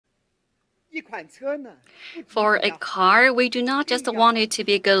For a car, we do not just want it to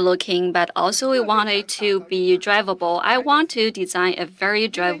be good looking, but also we want it to be drivable. I want to design a very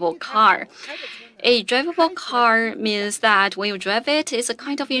drivable car. A drivable car means that when you drive it, it's a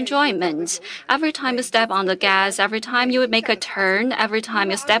kind of enjoyment. Every time you step on the gas, every time you make a turn, every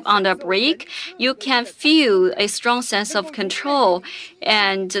time you step on the brake, you can feel a strong sense of control,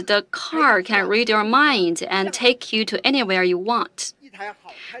 and the car can read your mind and take you to anywhere you want.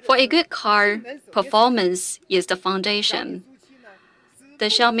 For a good car, performance is the foundation. The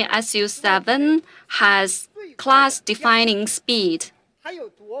Xiaomi SU7 has class-defining speed.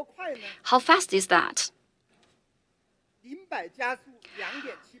 How fast is that?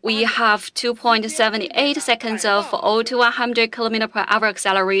 We have 2.78 seconds of 0 to 100 km/h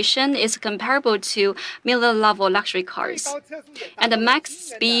acceleration. It's comparable to million-level luxury cars. And the max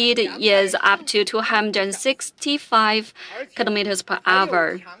speed is up to 265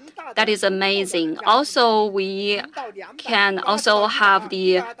 km/h. That is amazing. Also, we can also have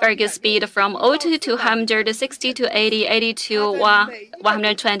the very good speed from 0 to 200, 60 to 80, 80 to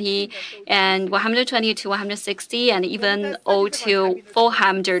 120, and 120 to 160, and even 0 to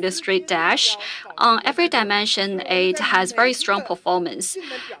 400 straight dash. On every dimension, it has very strong performance.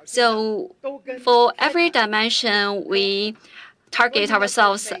 So for every dimension, we target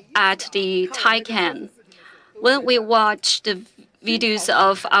ourselves at the Taycan. When we watch the videos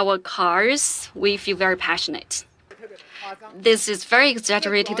of our cars, we feel very passionate. This is very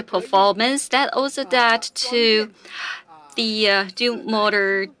exaggerated performance. That also that to the dual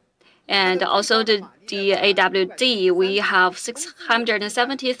motor and also the AWD. We have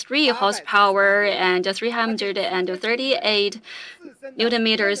 673 horsepower and 338 Newton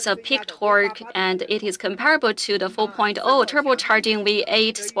meters of peak torque, and it is comparable to the 4.0 turbocharging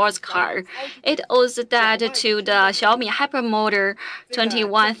V8 sports car. It owes that to the Xiaomi Hypermotor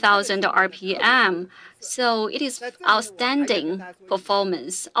 21,000 RPM. So it is outstanding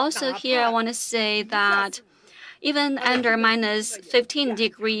performance. Also here I want to say that even under minus 15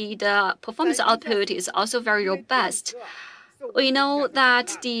 degrees, the performance output is also very robust. We know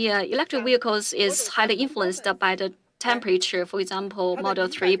that the electric vehicles is highly influenced by the temperature. For example, Model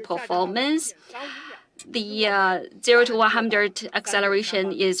 3 performance, the 0 to 100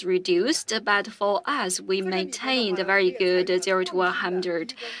 acceleration is reduced, but for us, we maintained a very good 0 to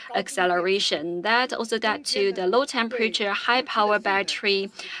 100 acceleration. That also that to the low temperature, high power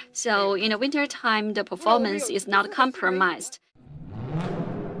battery. So in the winter time, the performance is not compromised.